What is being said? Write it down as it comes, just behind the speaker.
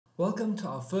Welcome to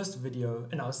our first video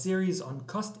in our series on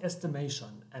cost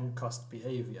estimation and cost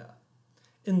behavior.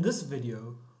 In this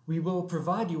video, we will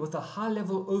provide you with a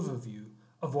high-level overview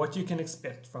of what you can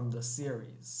expect from this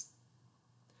series.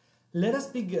 Let us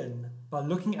begin by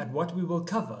looking at what we will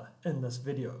cover in this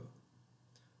video.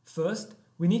 First,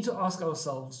 we need to ask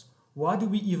ourselves, why do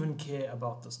we even care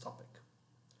about this topic?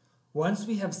 Once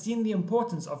we have seen the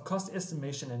importance of cost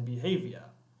estimation and behavior,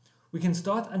 we can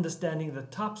start understanding the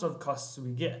types of costs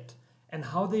we get and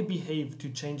how they behave to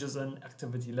changes in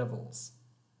activity levels.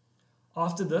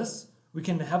 After this, we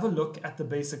can have a look at the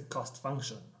basic cost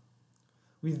function.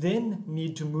 We then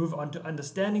need to move on to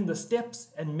understanding the steps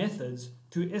and methods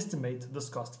to estimate this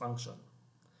cost function.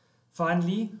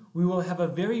 Finally, we will have a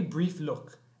very brief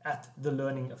look at the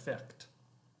learning effect.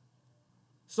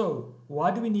 So,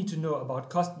 why do we need to know about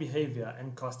cost behavior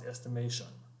and cost estimation?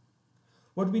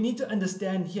 What we need to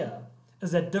understand here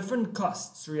is that different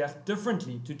costs react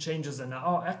differently to changes in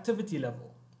our activity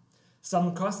level.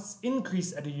 Some costs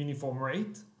increase at a uniform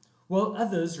rate, while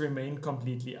others remain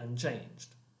completely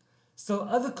unchanged. Still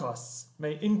other costs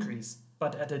may increase,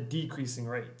 but at a decreasing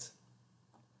rate.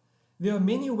 There are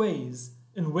many ways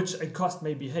in which a cost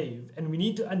may behave, and we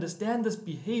need to understand this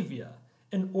behavior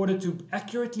in order to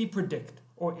accurately predict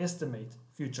or estimate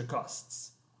future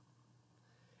costs.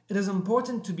 It is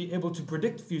important to be able to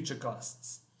predict future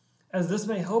costs, as this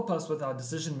may help us with our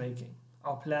decision making,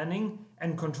 our planning,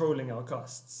 and controlling our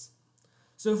costs.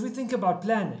 So if we think about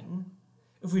planning,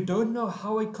 if we don't know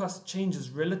how a cost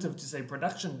changes relative to, say,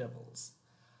 production levels,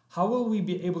 how will we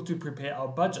be able to prepare our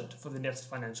budget for the next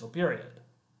financial period?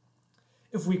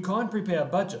 If we can't prepare a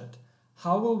budget,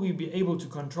 how will we be able to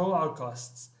control our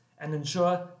costs and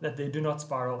ensure that they do not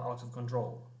spiral out of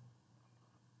control?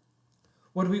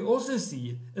 What we also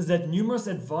see is that numerous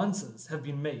advances have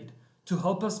been made to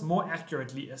help us more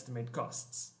accurately estimate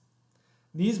costs.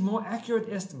 These more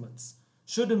accurate estimates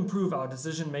should improve our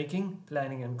decision-making,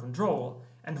 planning and control,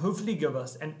 and hopefully give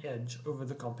us an edge over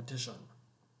the competition.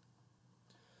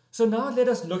 So now let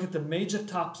us look at the major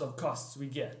types of costs we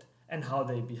get and how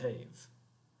they behave.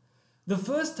 The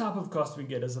first type of cost we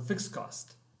get is a fixed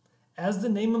cost. As the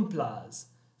name implies,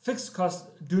 fixed costs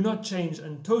do not change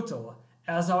in total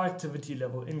as our activity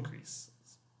level increases.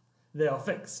 They are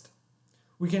fixed.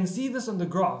 We can see this on the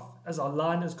graph as our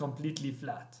line is completely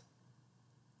flat.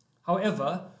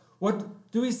 However,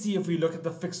 what do we see if we look at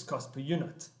the fixed cost per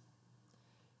unit?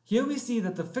 Here we see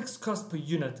that the fixed cost per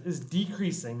unit is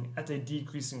decreasing at a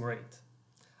decreasing rate.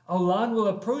 Our line will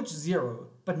approach zero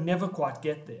but never quite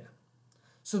get there.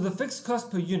 So the fixed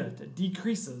cost per unit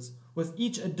decreases with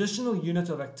each additional unit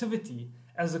of activity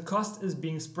as the cost is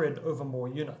being spread over more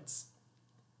units.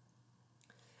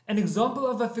 An example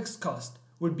of a fixed cost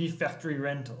would be factory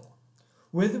rental.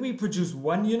 Whether we produce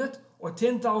 1 unit or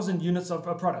 10,000 units of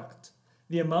a product,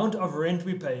 the amount of rent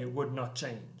we pay would not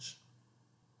change.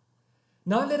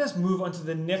 Now let us move on to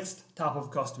the next type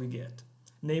of cost we get,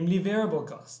 namely variable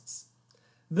costs.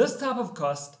 This type of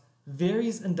cost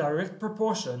varies in direct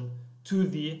proportion to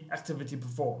the activity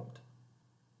performed.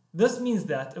 This means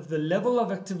that if the level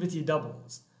of activity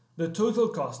doubles, the total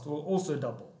cost will also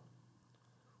double.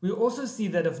 We also see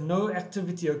that if no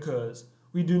activity occurs,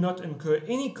 we do not incur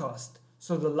any cost,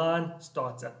 so the line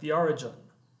starts at the origin.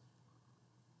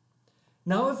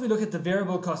 Now if we look at the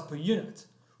variable cost per unit,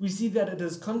 we see that it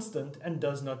is constant and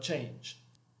does not change.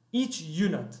 Each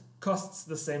unit costs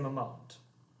the same amount.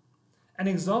 An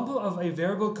example of a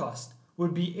variable cost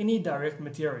would be any direct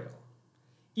material.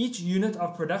 Each unit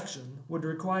of production would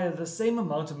require the same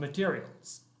amount of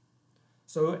materials.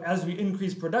 So as we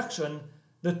increase production,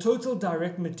 the total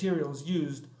direct materials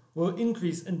used will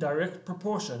increase in direct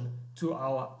proportion to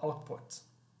our output.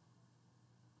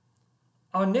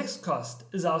 Our next cost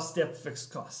is our step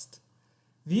fixed cost.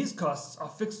 These costs are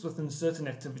fixed within certain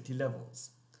activity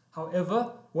levels.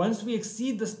 However, once we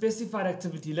exceed the specified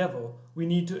activity level, we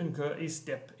need to incur a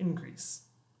step increase.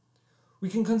 We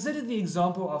can consider the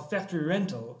example of factory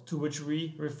rental to which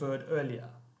we referred earlier.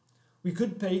 We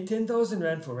could pay 10,000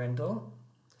 Rand for rental.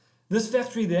 This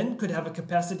factory then could have a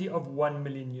capacity of 1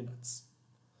 million units.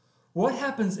 What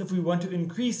happens if we want to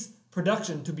increase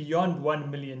production to beyond 1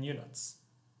 million units?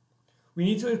 We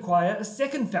need to acquire a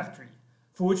second factory,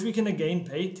 for which we can again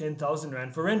pay 10,000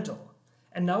 Rand for rental,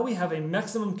 and now we have a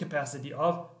maximum capacity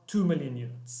of 2 million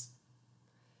units.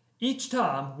 Each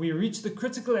time we reach the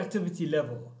critical activity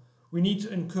level, we need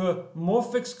to incur more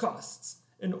fixed costs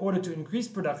in order to increase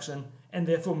production and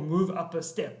therefore move up a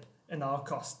step in our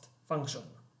cost function.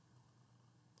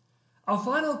 Our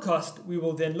final cost we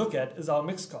will then look at is our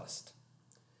mixed cost.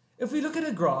 If we look at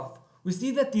a graph, we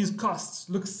see that these costs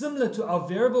look similar to our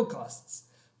variable costs,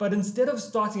 but instead of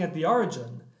starting at the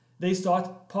origin, they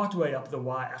start partway up the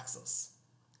y-axis.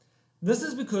 This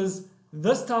is because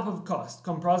this type of cost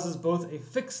comprises both a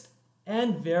fixed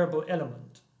and variable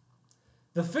element.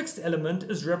 The fixed element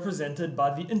is represented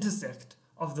by the intersect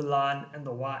of the line and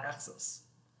the y-axis.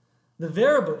 The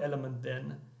variable element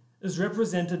then is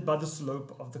represented by the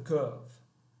slope of the curve.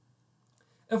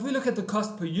 If we look at the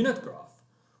cost per unit graph,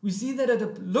 we see that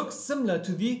it looks similar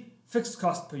to the fixed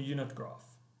cost per unit graph.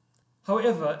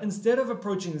 However, instead of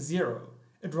approaching zero,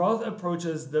 it rather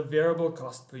approaches the variable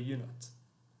cost per unit.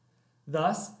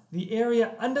 Thus, the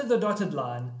area under the dotted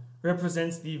line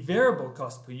represents the variable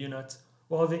cost per unit,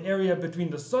 while the area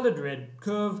between the solid red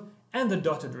curve and the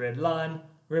dotted red line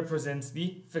represents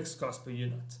the fixed cost per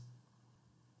unit.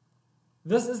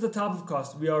 This is the type of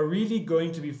cost we are really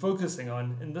going to be focusing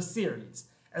on in this series,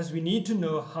 as we need to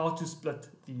know how to split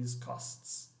these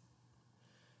costs.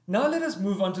 Now let us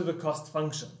move on to the cost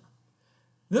function.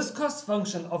 This cost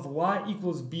function of y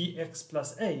equals bx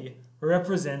plus a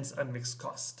represents a mixed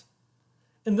cost.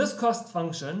 In this cost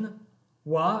function,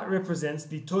 y represents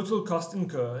the total cost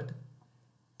incurred,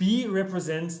 b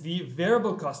represents the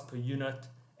variable cost per unit,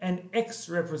 and x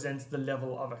represents the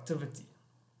level of activity.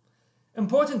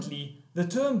 Importantly, the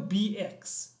term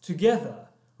bx together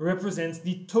represents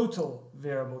the total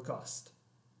variable cost.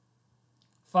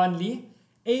 Finally,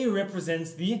 a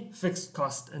represents the fixed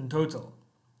cost in total.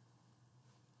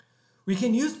 We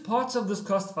can use parts of this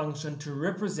cost function to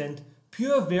represent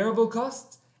pure variable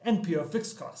costs and pure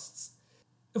fixed costs.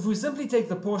 If we simply take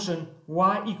the portion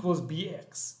y equals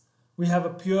bx, we have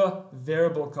a pure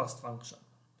variable cost function.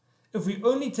 If we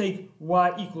only take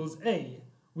y equals a,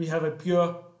 we have a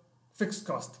pure fixed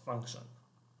cost function.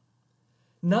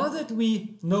 Now that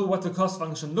we know what the cost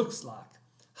function looks like,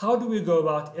 how do we go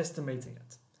about estimating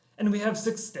it? And we have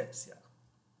 6 steps here.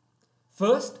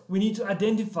 First, we need to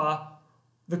identify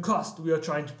the cost we are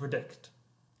trying to predict.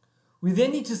 We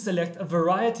then need to select a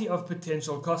variety of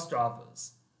potential cost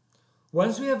drivers.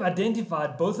 Once we have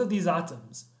identified both of these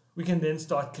items, we can then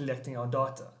start collecting our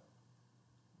data.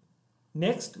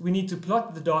 Next, we need to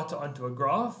plot the data onto a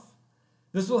graph.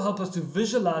 This will help us to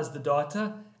visualize the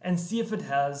data and see if it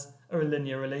has a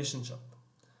linear relationship.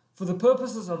 For the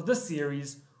purposes of this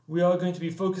series, we are going to be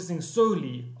focusing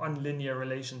solely on linear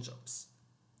relationships.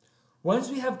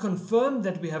 Once we have confirmed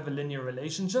that we have a linear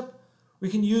relationship, we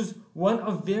can use one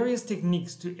of various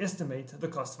techniques to estimate the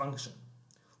cost function.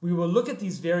 We will look at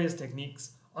these various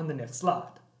techniques on the next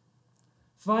slide.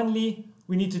 Finally,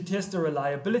 we need to test the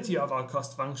reliability of our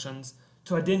cost functions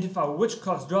to identify which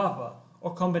cost driver,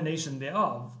 or combination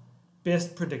thereof,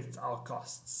 best predicts our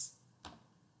costs.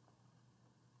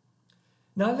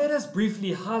 Now let us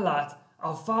briefly highlight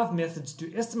our 5 methods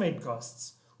to estimate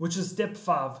costs, which is step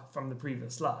 5 from the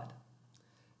previous slide.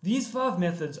 These 5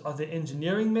 methods are the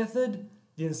engineering method,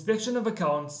 the inspection of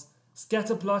accounts,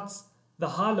 scatter plots, the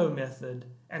high-low method,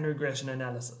 and regression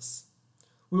analysis.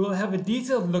 We will have a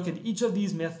detailed look at each of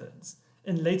these methods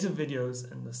in later videos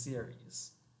in the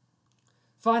series.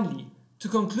 Finally, to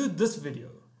conclude this video,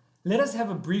 let us have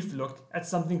a brief look at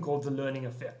something called the learning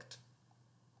effect.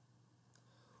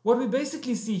 What we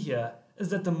basically see here is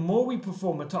that the more we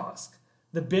perform a task,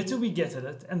 the better we get at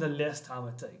it and the less time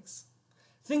it takes.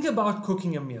 Think about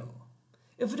cooking a meal.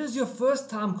 If it is your first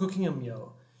time cooking a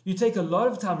meal, you take a lot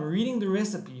of time reading the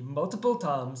recipe multiple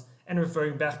times and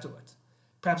referring back to it.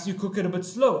 Perhaps you cook it a bit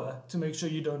slower to make sure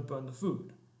you don't burn the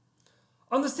food.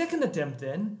 On the second attempt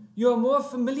then, you are more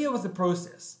familiar with the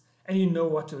process and you know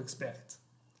what to expect.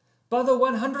 By the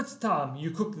 100th time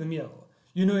you cook the meal,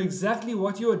 you know exactly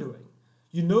what you are doing.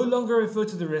 You no longer refer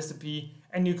to the recipe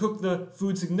and you cook the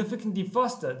food significantly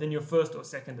faster than your first or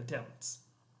second attempts.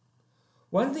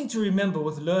 One thing to remember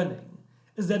with learning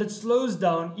is that it slows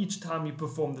down each time you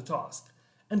perform the task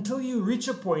until you reach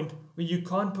a point where you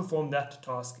can't perform that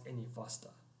task any faster.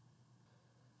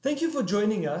 Thank you for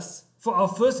joining us for our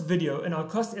first video in our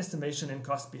cost estimation and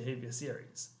cost behavior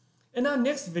series. In our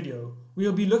next video, we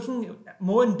will be looking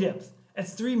more in depth at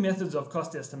 3 methods of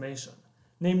cost estimation,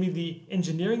 namely the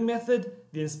engineering method,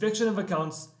 the inspection of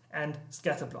accounts, and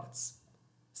scatter plots.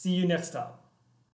 See you next time.